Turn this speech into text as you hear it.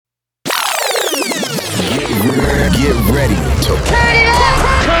Get ready to turn it up!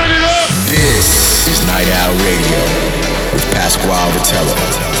 Turn it up! This is Night Owl Radio with Pasquale Vitello.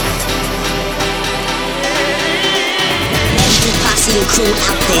 Every posse and crew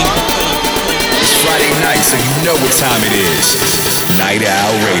out there. It's Friday night, so you know what time it is. It's Night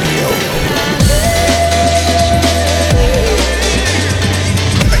Owl Radio.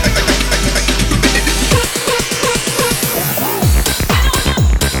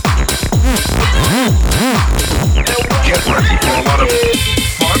 Get ready for a lot of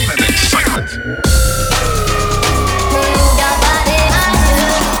fun and excitement.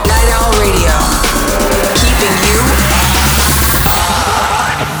 Night Owl Radio, keeping you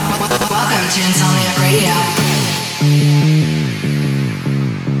welcome to Insomniac Radio.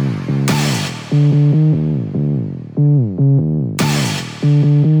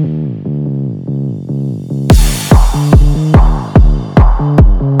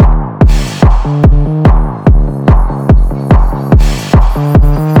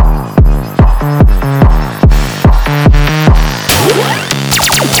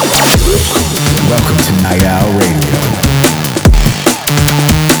 Welcome to Night Owl Radio.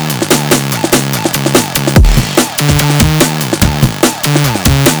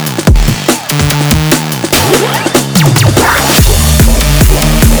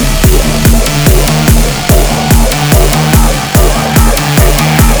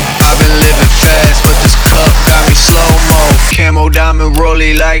 I've been living fast, but this club got me slow-mo. Camo diamond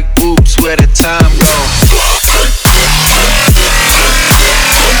rollie like oops, where the time go?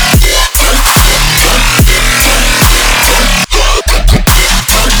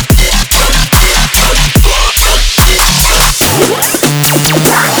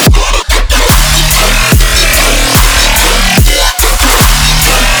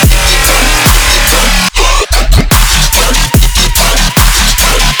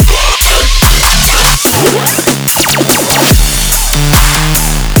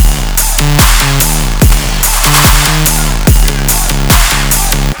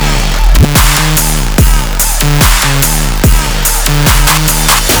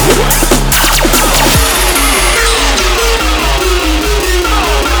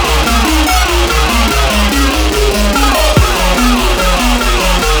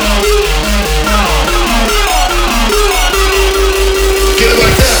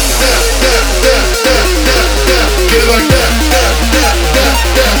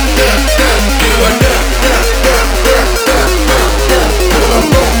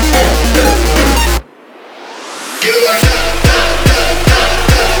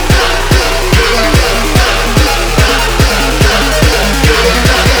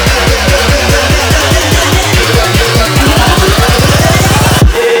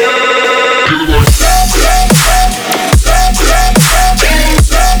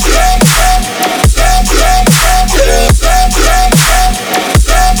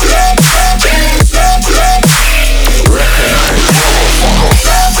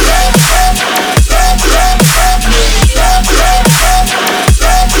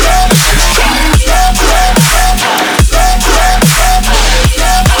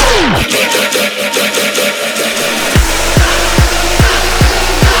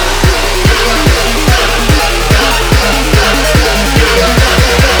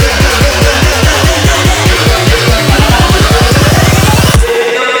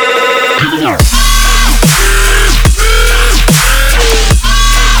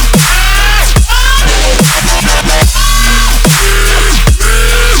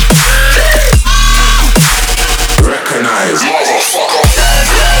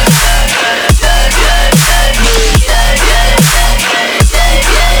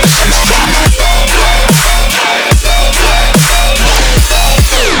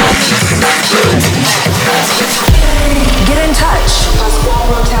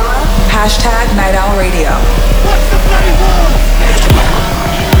 Hashtag Night Owl Radio. What's the bloody word?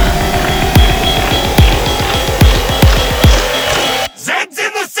 Zed's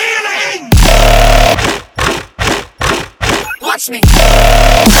in the ceiling! Watch me!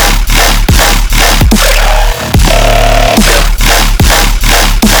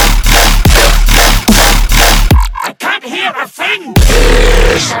 I can't hear a thing!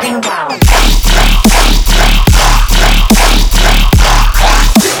 Shutting down.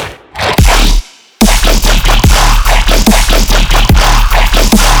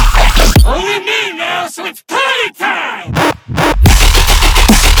 Only me now, so it's party time!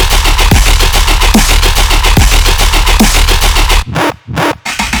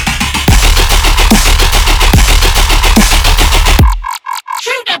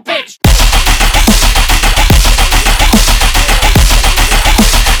 Shoot that bitch!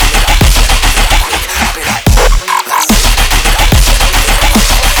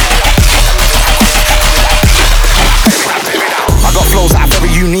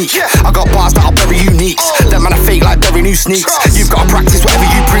 sneaks. You've got to practice whatever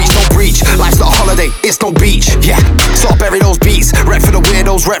you preach, don't preach. Life's not a holiday, it's no beach. Yeah, so I bury those beats. Rep for the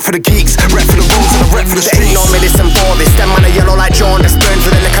weirdos, rep for the geeks, rep for the roads and the rep for the streets. There ain't no medicine for this. Them man are yellow like jaundice, burned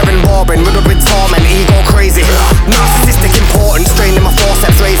for the liquor and boring, riddled with torment, ego crazy. Narcissistic important, straining my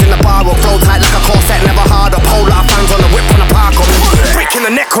forceps, raising the bar up, flow tight like a corset, never hard up. Whole lot of fans on the whip when I park up. Brick in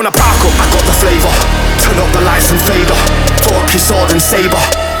the neck when I park up. I got the flavour, turn up the lights and fader. Fork your sword and saber.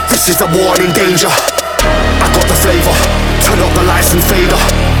 This is a warning, danger. I got the flavour, turn up the lights and fader.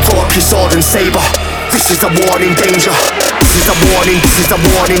 Fork your sword and saber. This is a warning, danger. This is a warning, this is a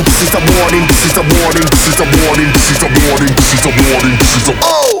warning, this is a warning, this is a warning, this is a warning, this is a warning, this is a warning, this is a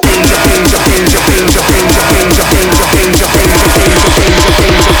danger, danger, danger, danger, danger, danger, danger, danger, danger, danger, danger,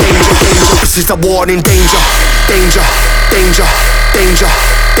 danger, danger, danger. This is a warning, danger, danger, danger, danger,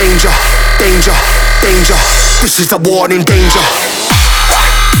 danger, danger, danger. This is a warning, danger.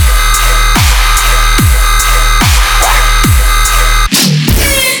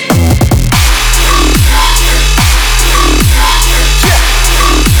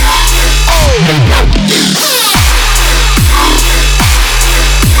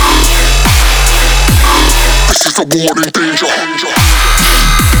 Warning, danger.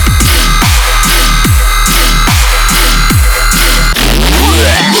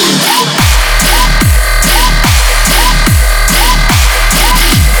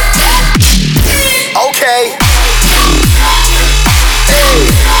 Okay. Hey.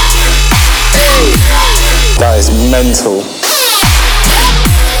 Hey. That is mental.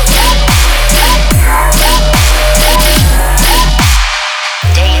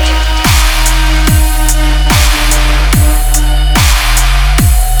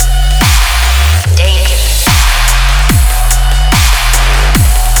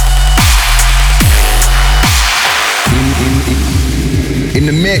 In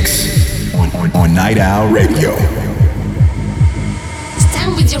the mix on Night Owl Radio.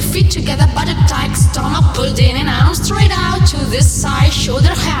 Stand with your feet together, body tight, stomach pulled in and arms straight out to this side,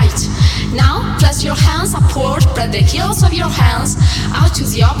 shoulder height. Now place your hands upward, spread the heels of your hands out to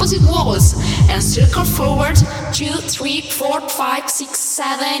the opposite walls and circle forward. 2, 3, 4, 5, 6,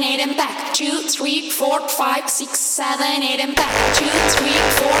 7, 8 and back. 2, 3, 4, 5, 6, 7, 8 and back. 2, 3,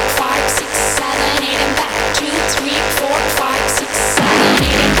 4, 5, 6, 7, 8 and back. 2, 3, 4, 5, 6, 7,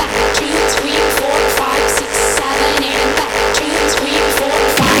 8 and back. 2, 3, 4, 5, 6, 7, 8 and back. 2, 3, 4,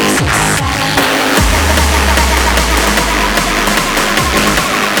 5, 6, 7, 8 and back.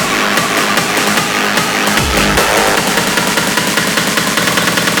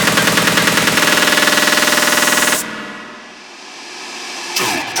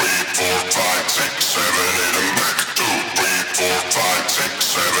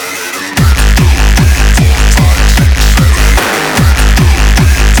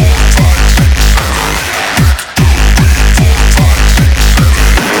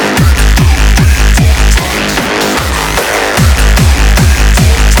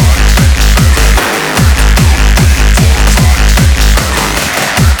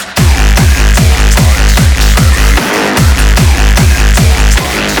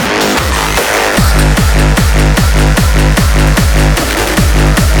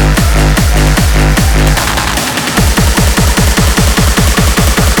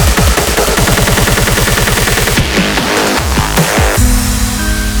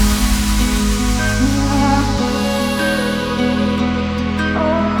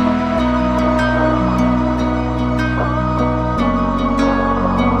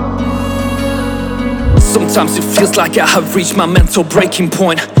 Sometimes it feels like I have reached my mental breaking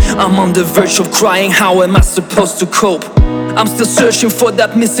point. I'm on the verge of crying, how am I supposed to cope? I'm still searching for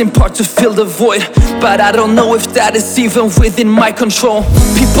that missing part to fill the void, but I don't know if that is even within my control.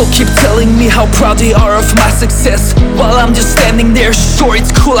 People keep telling me how proud they are of my success, while I'm just standing there, sure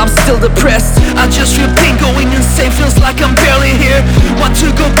it's cool, I'm still depressed. I just feel pain going insane, feels like I'm barely here. Want to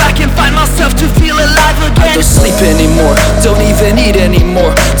go back and find myself to feel alive again. I don't sleep anymore, don't even eat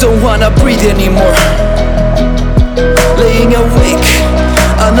anymore, don't wanna breathe anymore. Laying awake,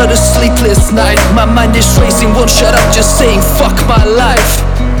 another sleepless night. My mind is racing, won't shut up, just saying fuck my life.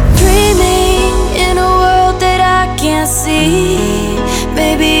 Dreaming in a world that I can't see.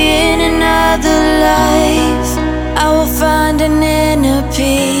 Maybe in another life I will find an inner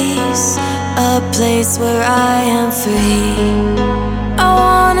peace, a place where I am free. I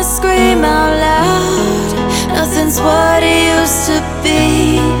wanna scream out loud, nothing's what it used to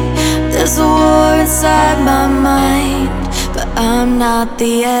be. There's a war inside my mind, but I'm not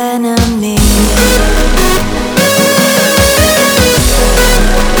the enemy.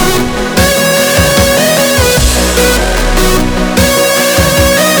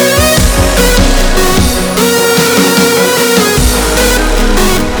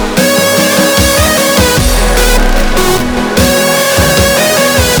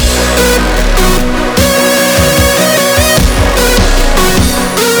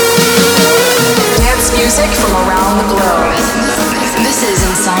 is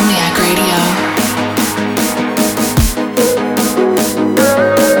Insomniac Radio.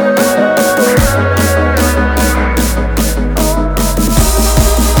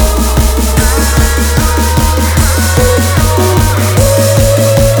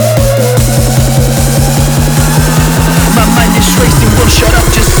 Won't shut up,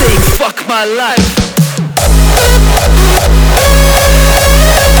 just saying fuck my life.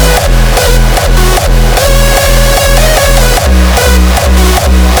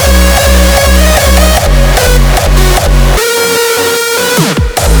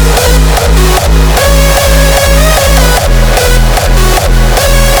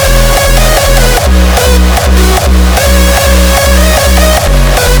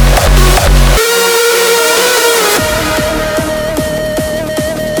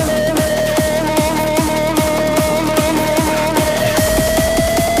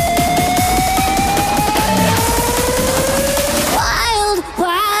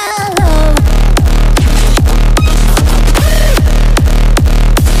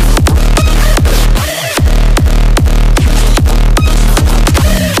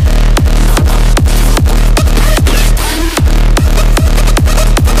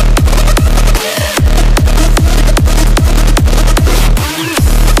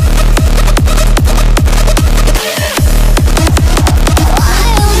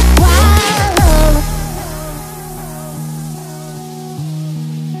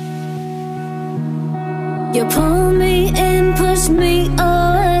 You pull me in, push me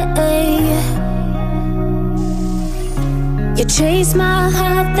away. You chase my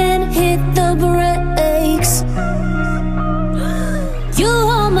heart, then hit the brakes. You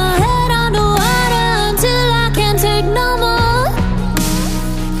hold my head underwater until I can't take no more.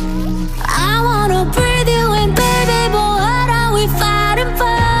 I wanna breathe you in, baby, but what are we fighting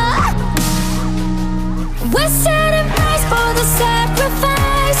for? We're setting price for the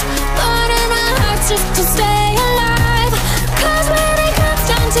sacrifice, burning our hearts just to stay alive. 'Cause when it comes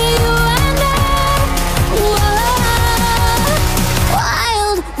down to you and I, whoa,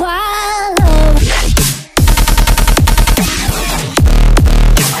 wild, wild love.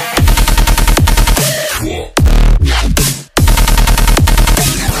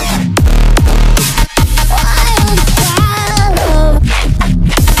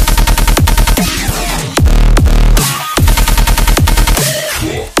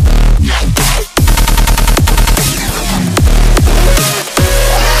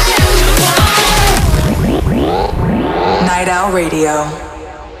 Night Owl Radio.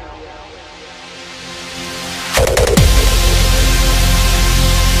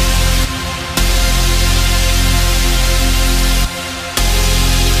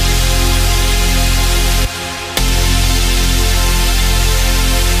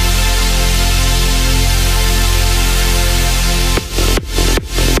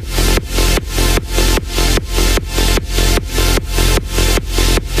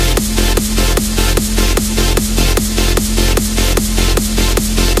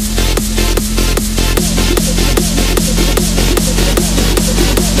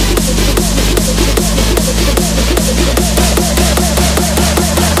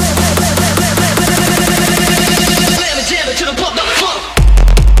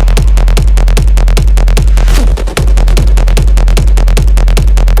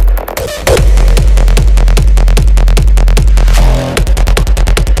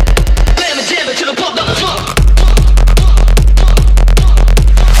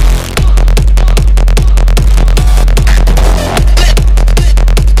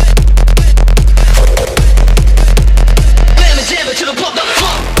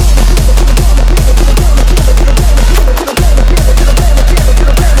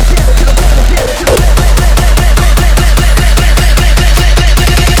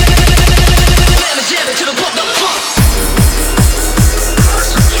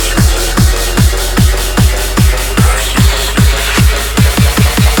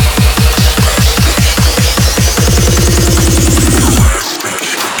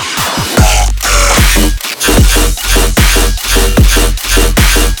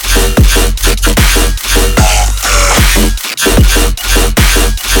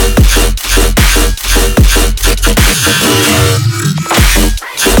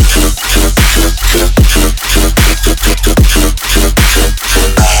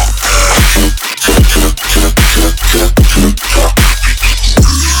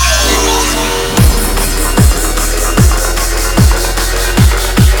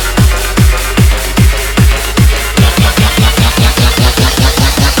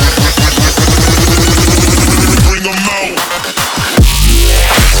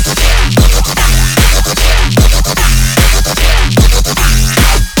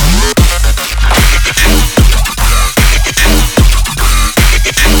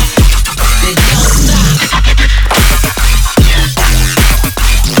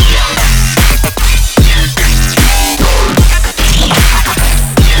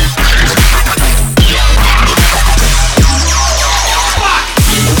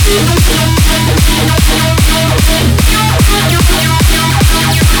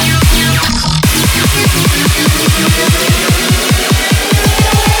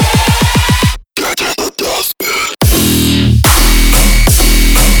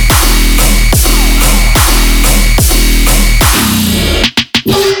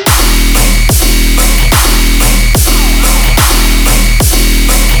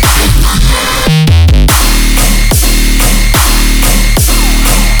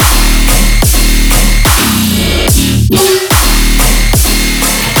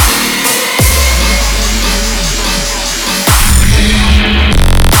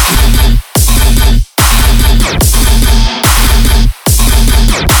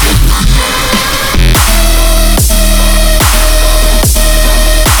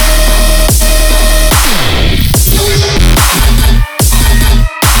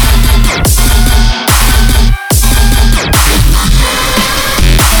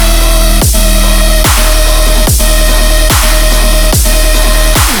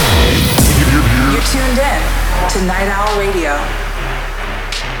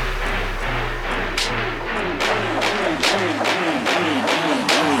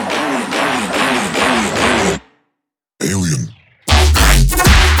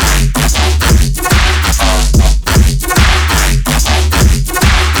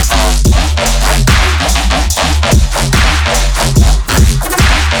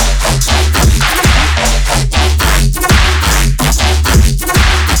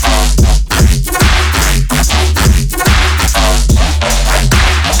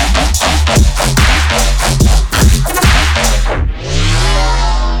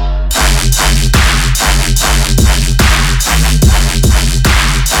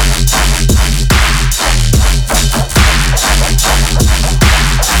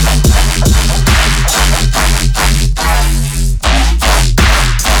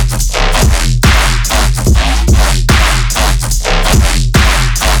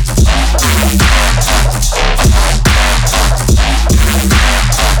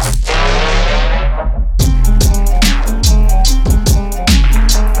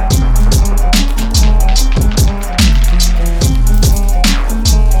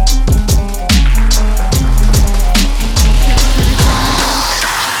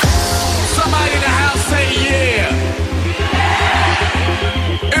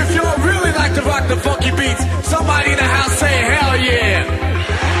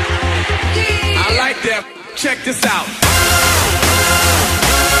 out.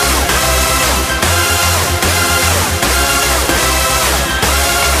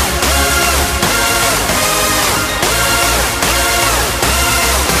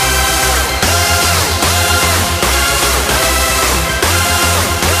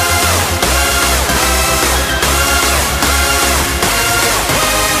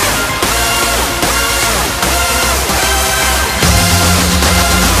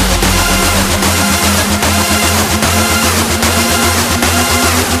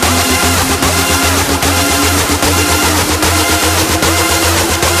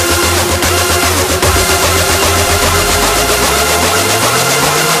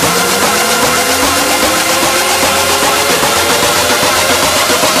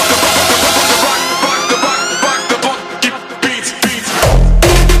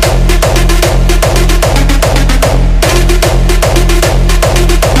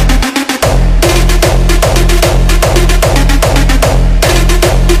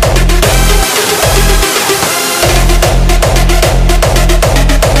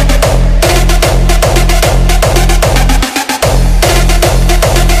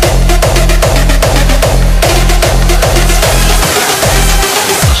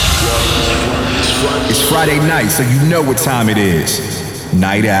 Friday night, so you know what time it is.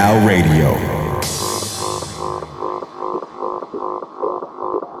 Night Owl Radio.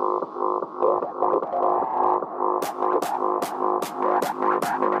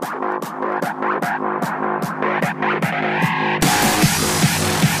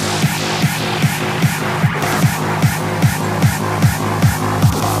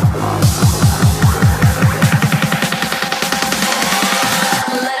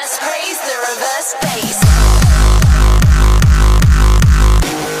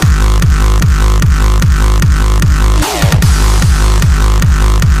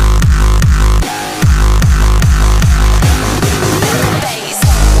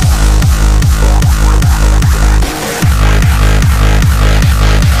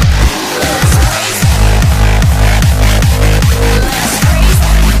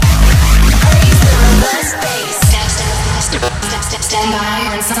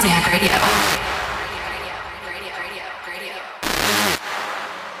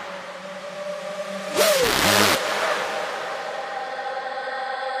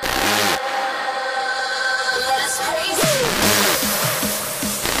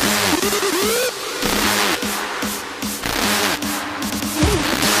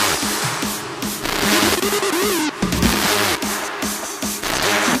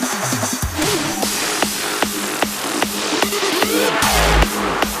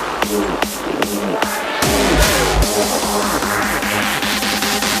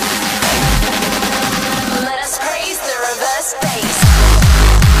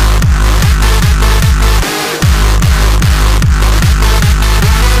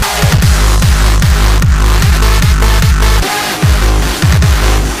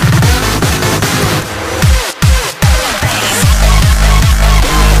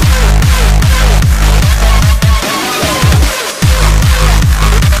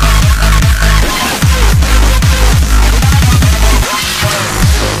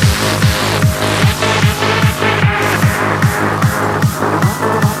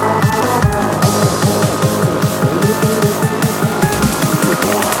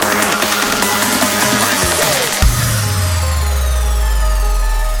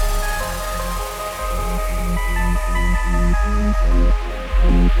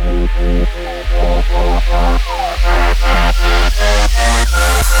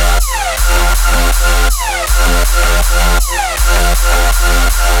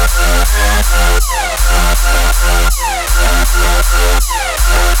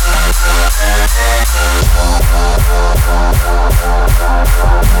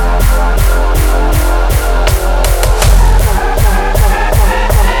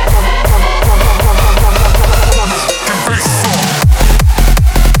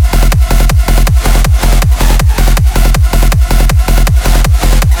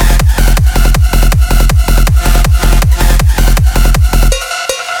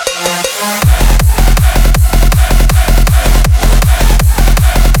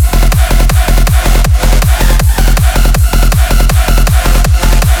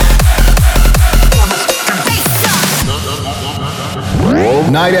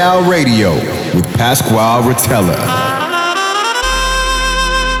 Night Owl Radio with Pasquale Rotella.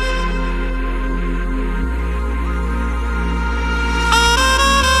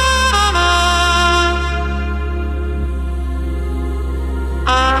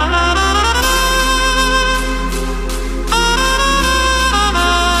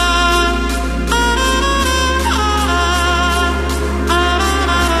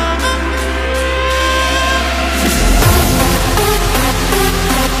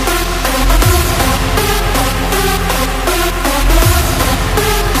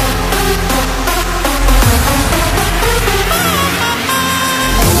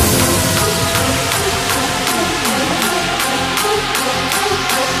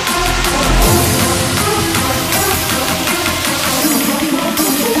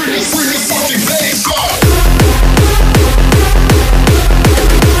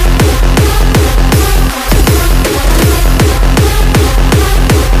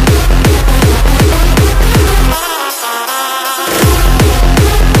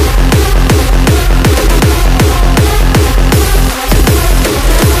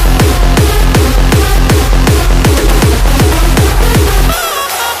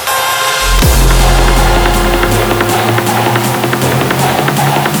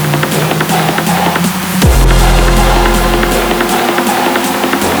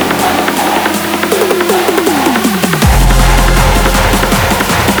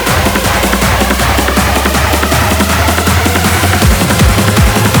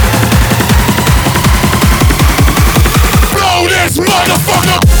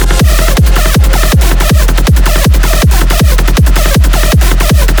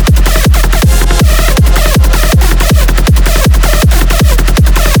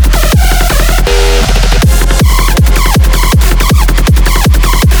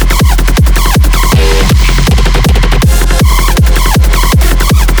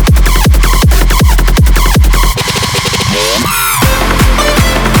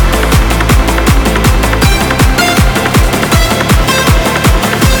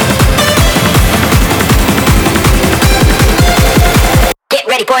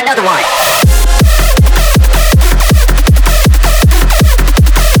 ready for another one.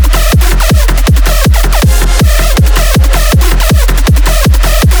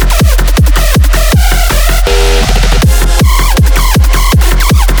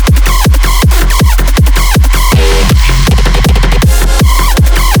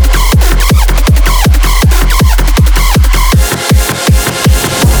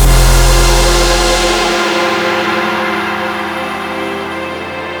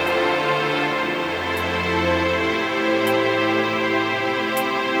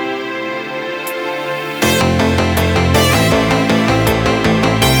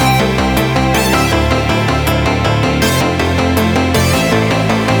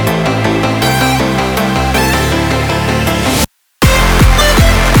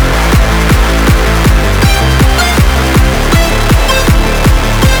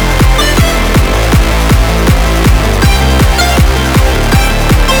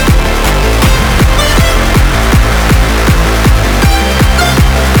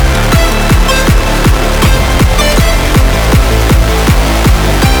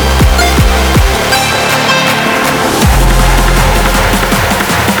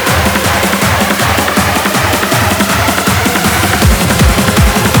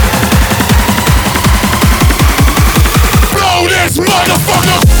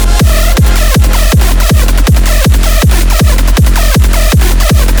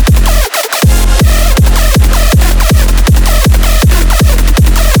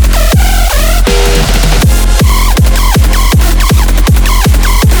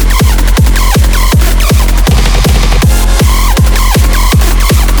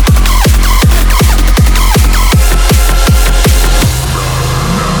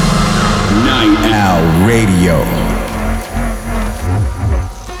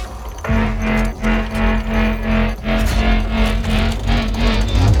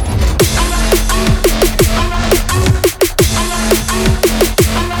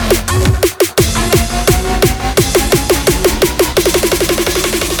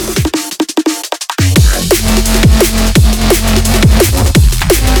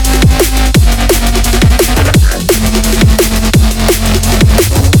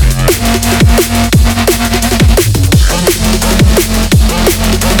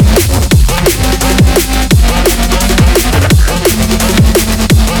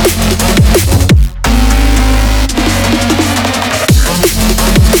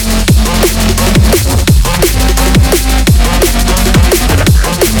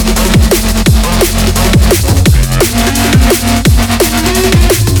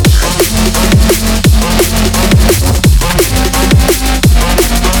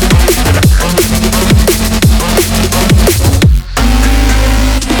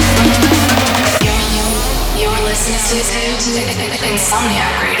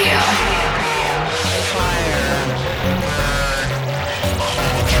 Insomniac Radio.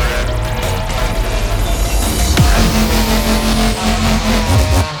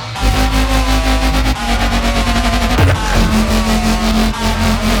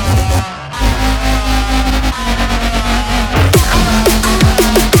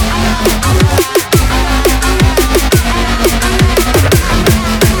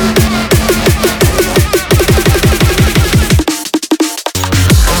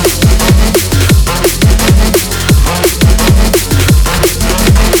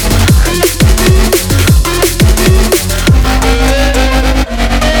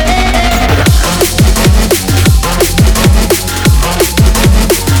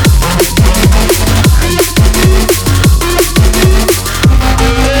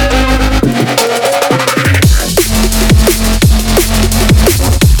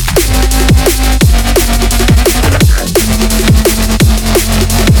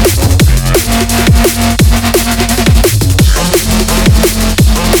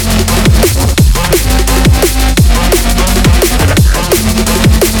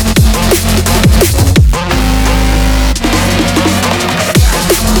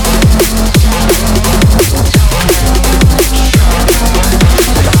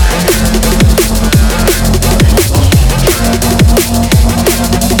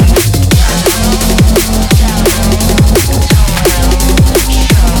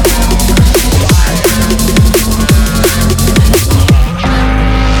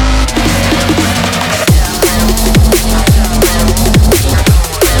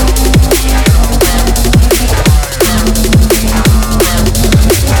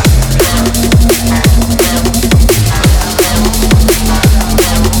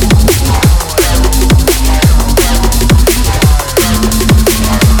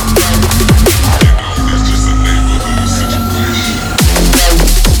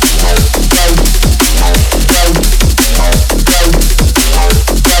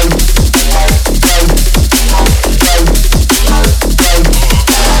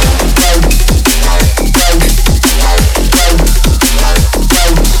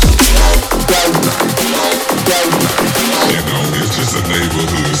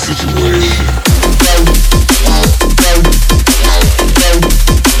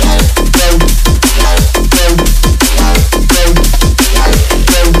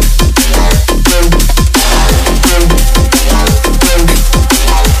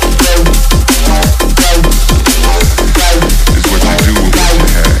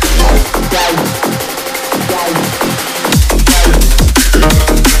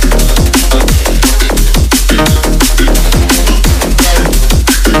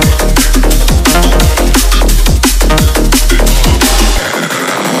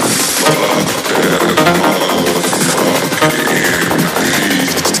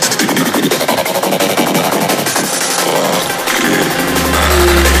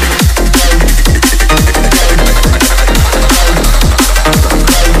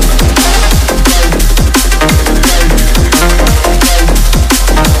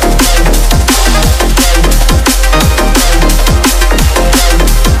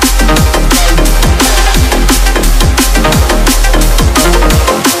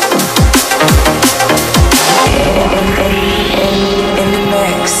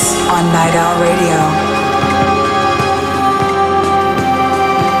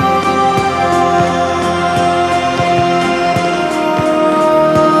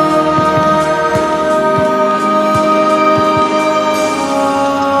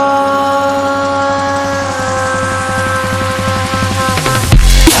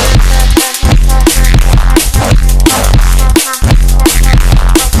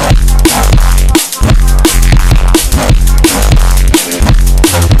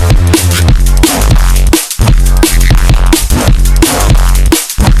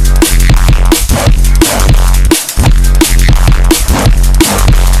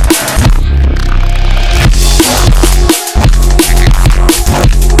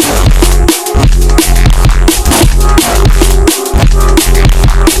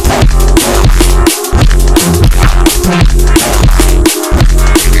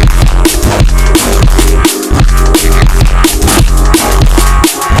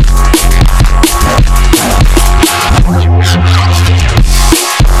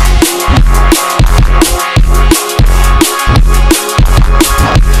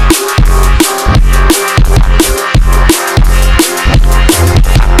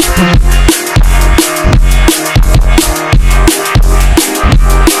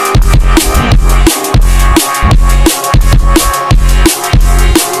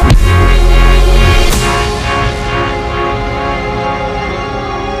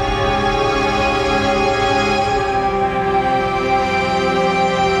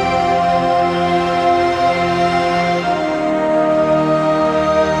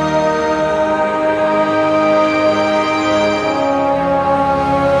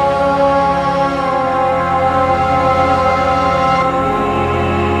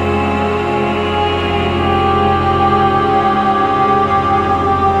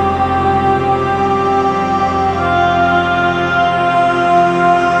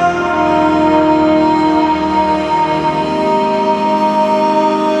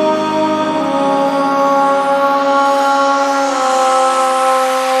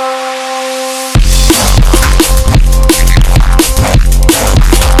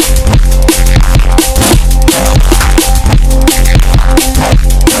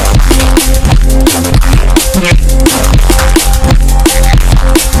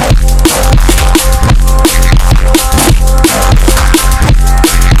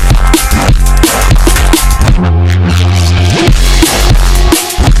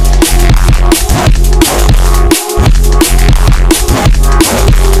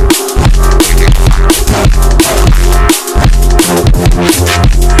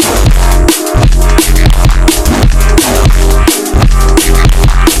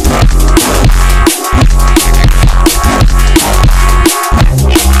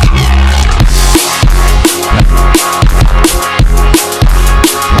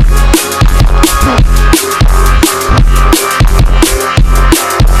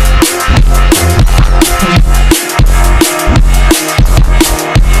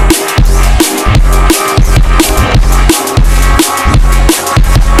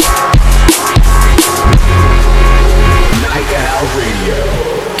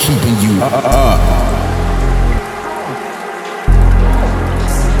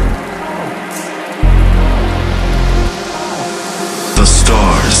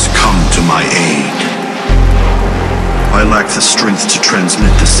 my aid. I lack the strength to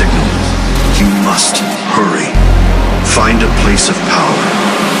transmit the signal. You must hurry. Find a place of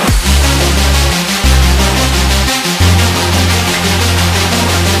power.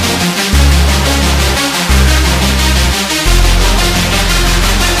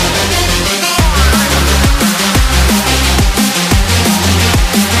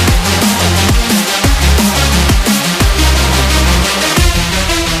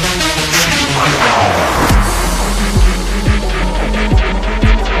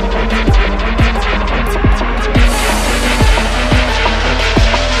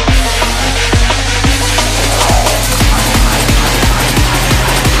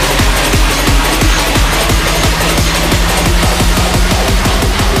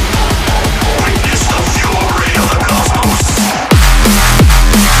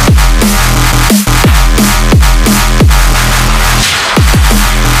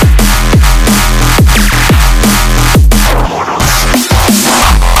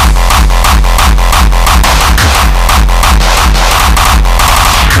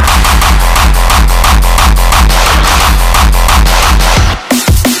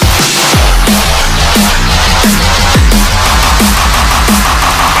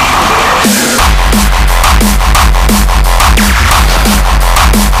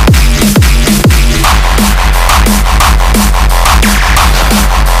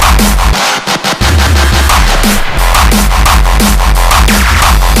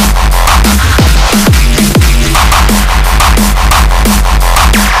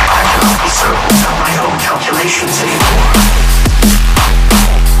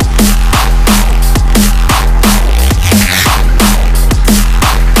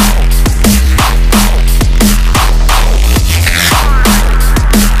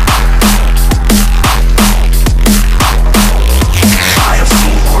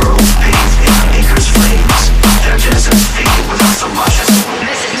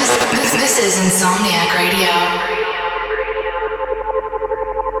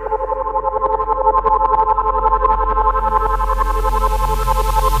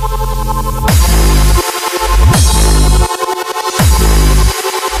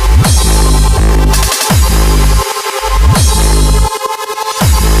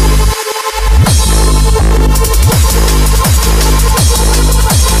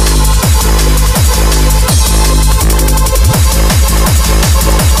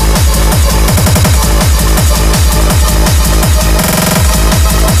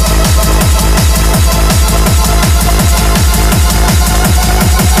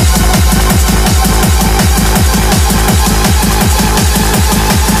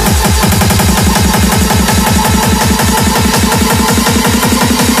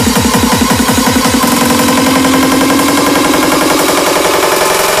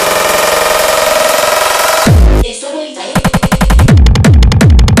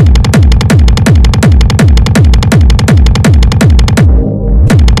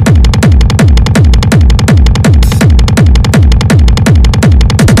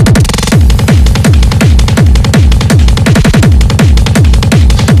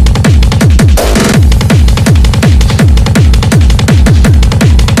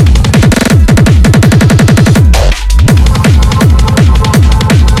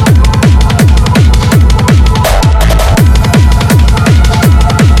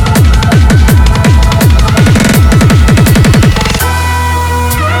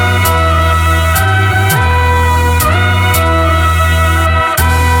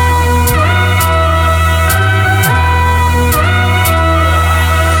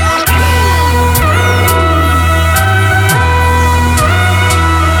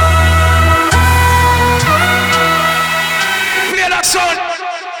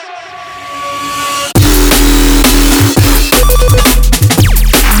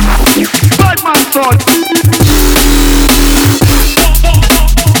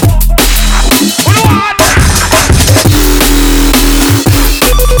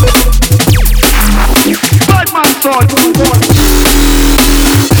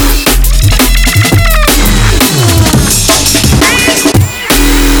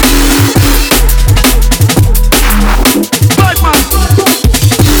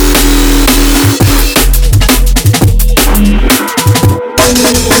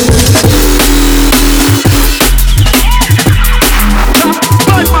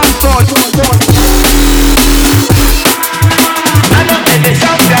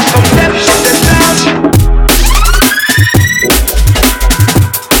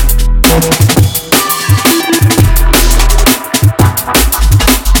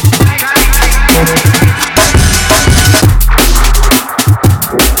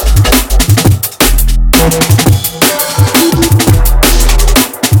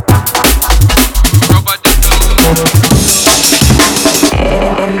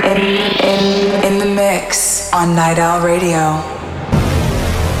 on Night Owl Radio.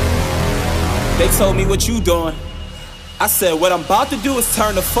 They told me what you doing. I said what I'm about to do is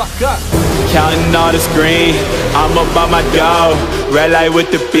turn the fuck up. Counting all this green, I'm about my dough. Red light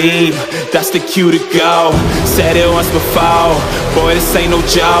with the beam, that's the cue to go. Said it once before, boy this ain't no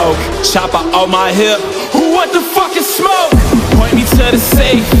joke. Chopper on my hip, who want the fucking smoke? Point me to the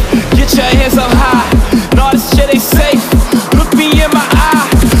safe, get your hands up high. No, this shit ain't safe, look me in my eye.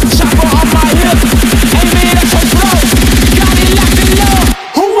 Chopper on my hip, aim it at your throat. Got it locked and low,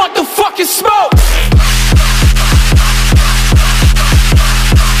 who want the fucking smoke?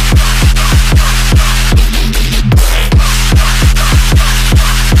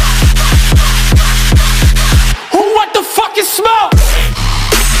 Smoke!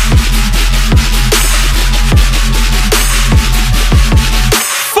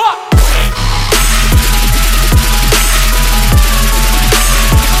 Fuck!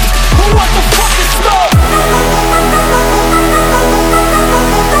 Who wants the fucking smoke?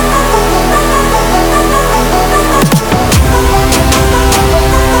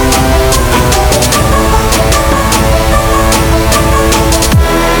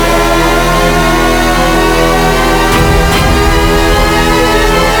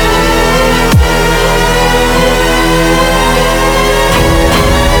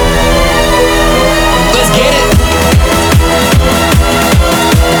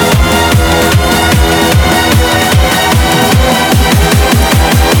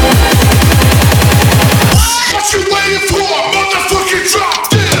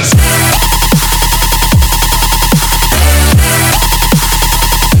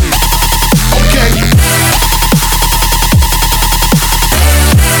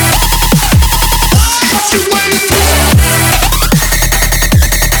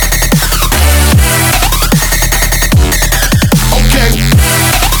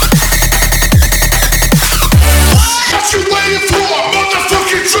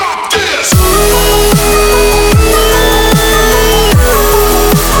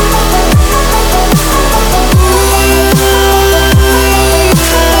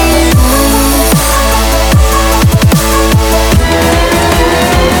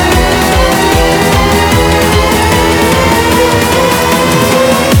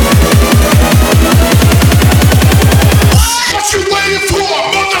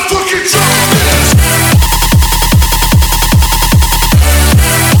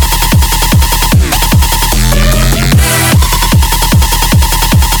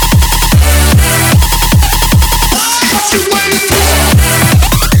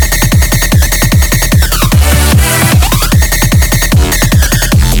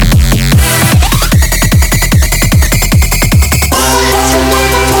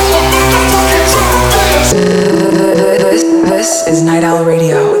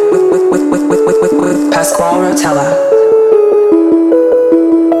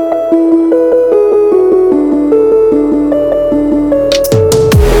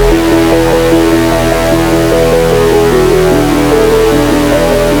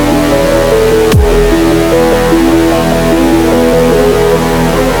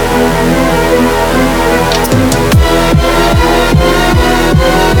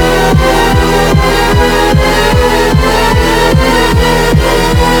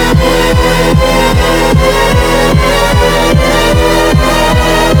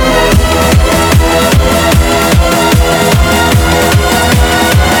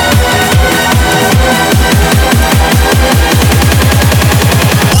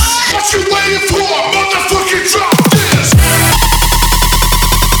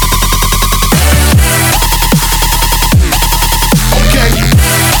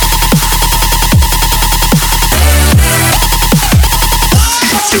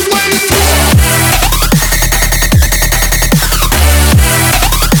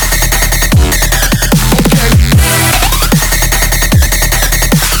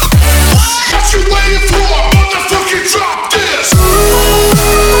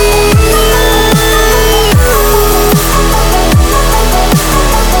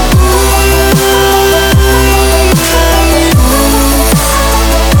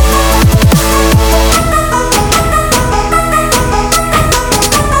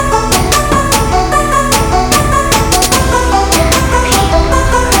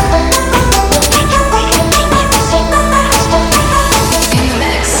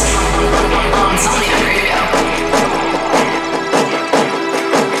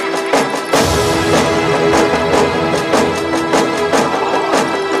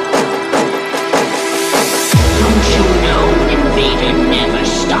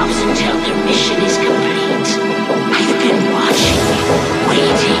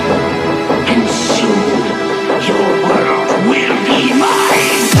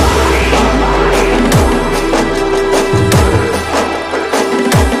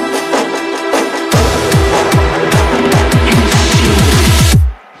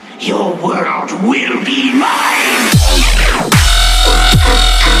 will be mine.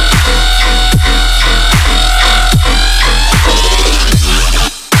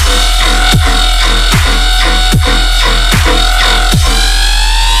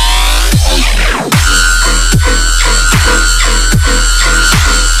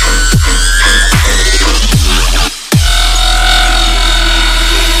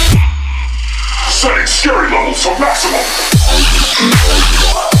 Setting scary levels to maximum.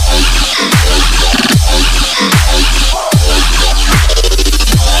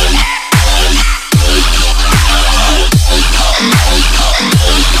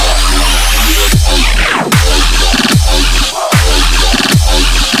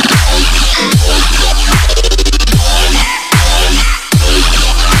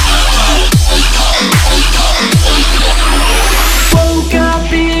 Woke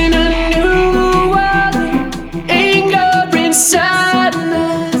up in a new world, anger and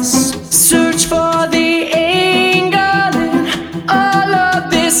sadness. Search for the anger in all of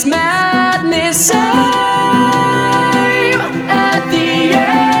this madness. I'm at the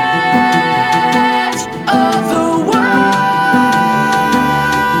edge of the world.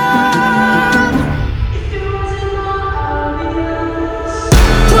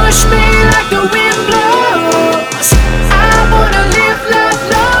 Push me like the wind blows. I wanna live life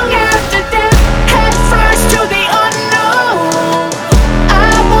long after death, head first to the unknown. I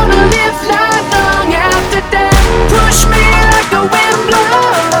wanna live life long after death. Push me like the wind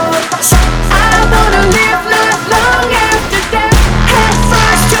blows. I wanna live life long after death, head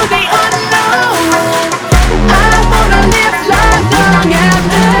first to the unknown. I wanna live life long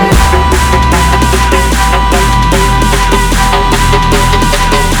after death.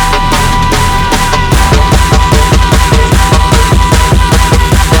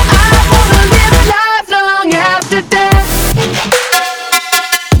 Life long after death.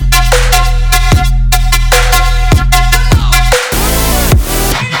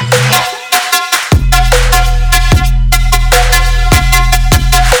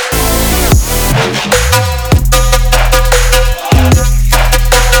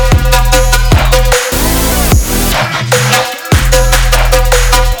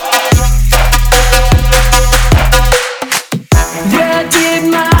 Where did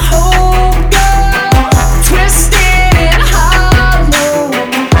my hope go? Twisted and hollow.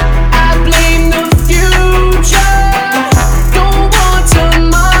 I blame the future. Don't want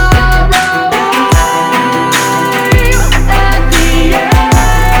tomorrow. At the edge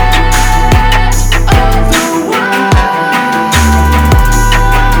of the world.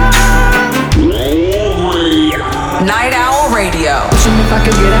 Night Owl Radio. Question if I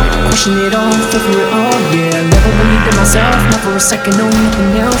could get out, question it all, feel for it all, yeah. Never believed in myself, not for a second, no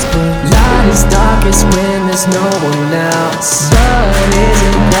nothing else. But light is darkest when there's no one else. But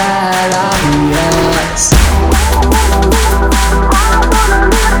isn't that obvious?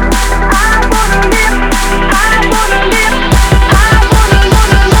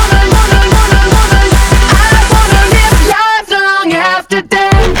 Life long after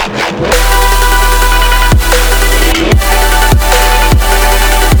death.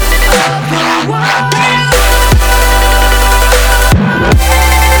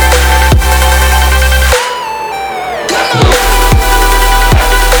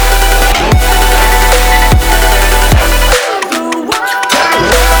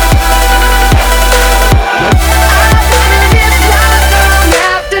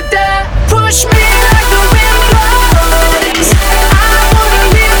 Push me like the wind blows. I wanna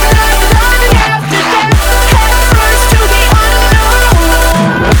live life long after death, head first to the unknown.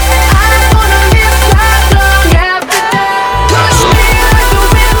 I wanna live life long after death. Push me like the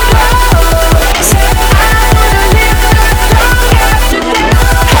wind blows. I wanna live life long after death,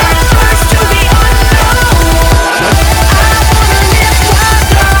 head first to the unknown. I wanna live life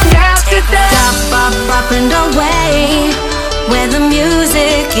long after death. Up and away, where the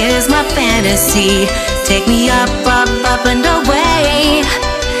music is my fantasy. Take me up and away.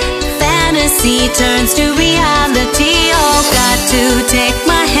 Fantasy turns to reality. Oh, got to take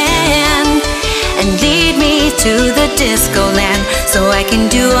my hand and lead me to the disco land, so I can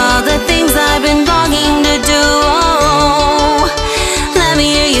do all the things I've been longing to do. Oh, let me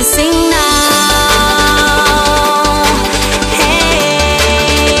hear you sing now.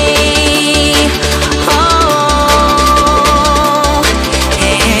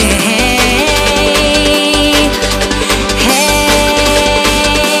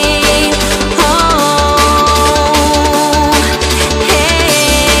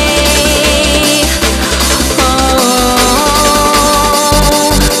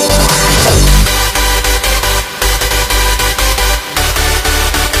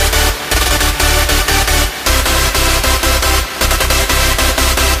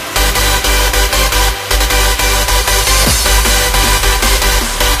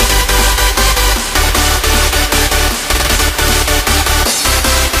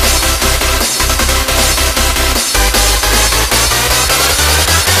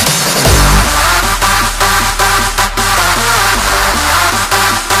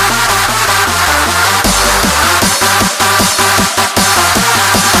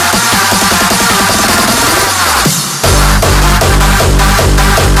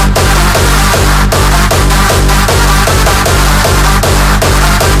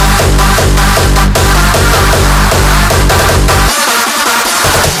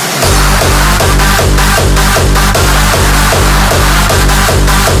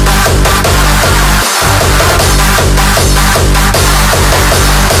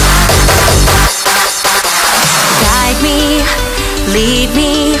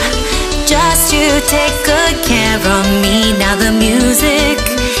 me, just to take good care of me. Now the music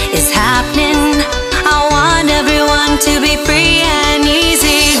is happening. I want everyone to be free and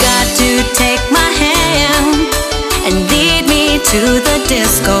easy. Got to take my hand and lead me to the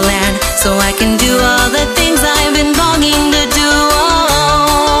disco land, so I can do all the things I've been longing to do.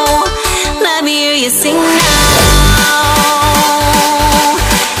 Oh, let me hear you sing now.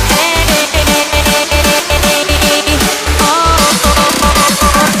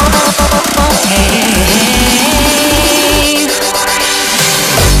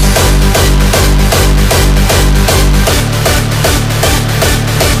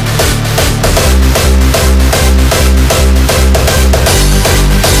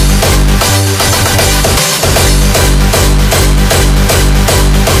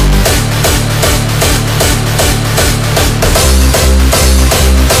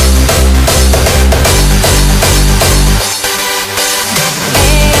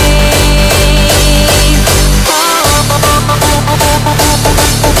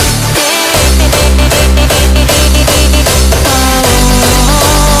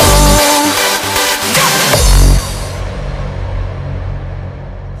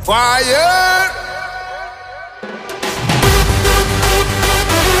 Fire!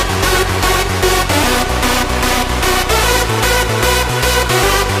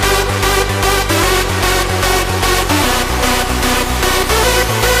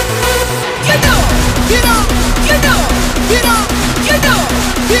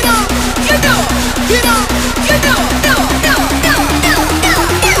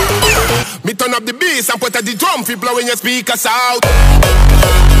 Me turn up the bass and put at the drum fi blowing your speakers out.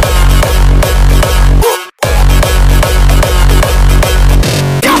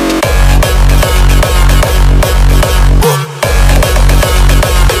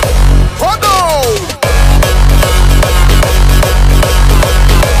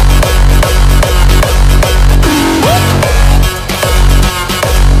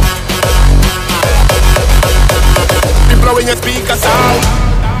 Blowing your speakers out.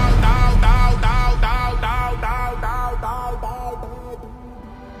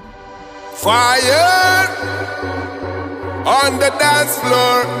 Fire on the dance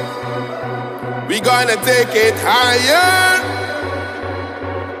floor. We gonna take it higher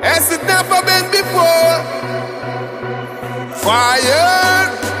as it never been before. Fire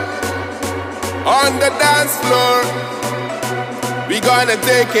on the dance floor. We gonna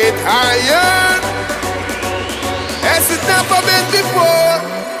take it higher as it never been before.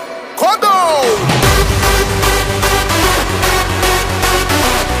 Come on!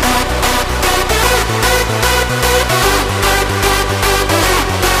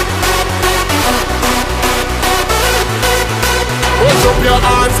 Push up your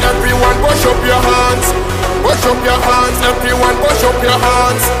hands, everyone, push up your hands. Push up your hands, everyone, push up your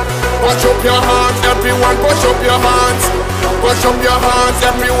hands. Push up your hands, everyone, push up your hands. Push up your hands,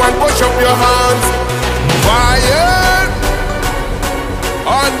 everyone, push up your hands. Fire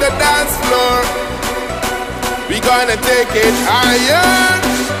on the dance floor. We gonna take it higher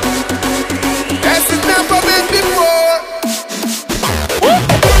as it's never been before.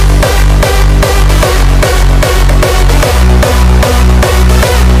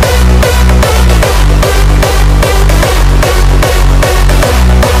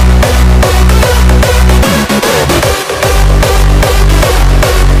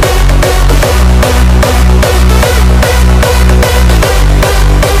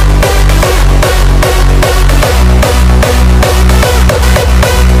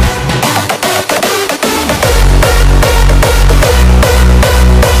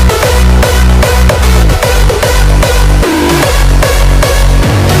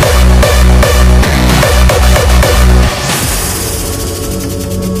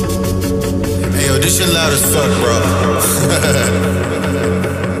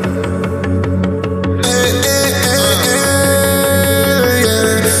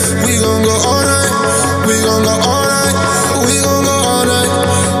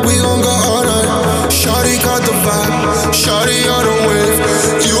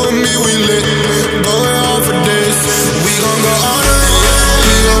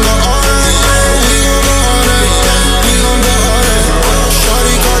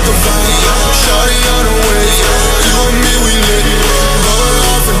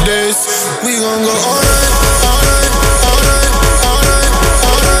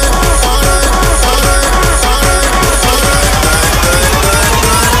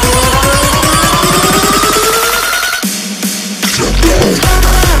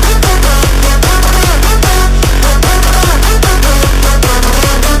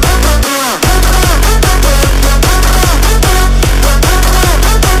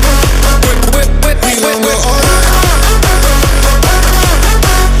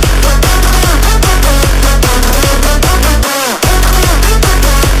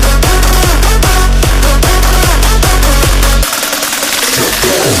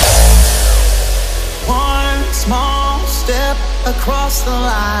 across the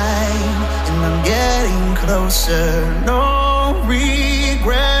line, and I'm getting closer. No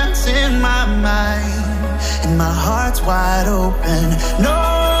regrets in my mind, and my heart's wide open. No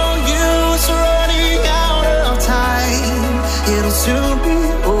use running out of time, it'll soon be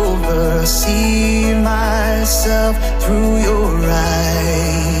over. See myself through your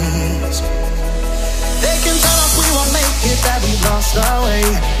eyes. They can tell us we won't make it, that we've lost our way.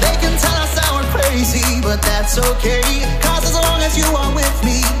 They can tell us that we're crazy, but that's okay. 'Cause as long as you are with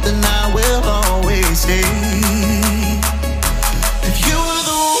me, then I will always stay.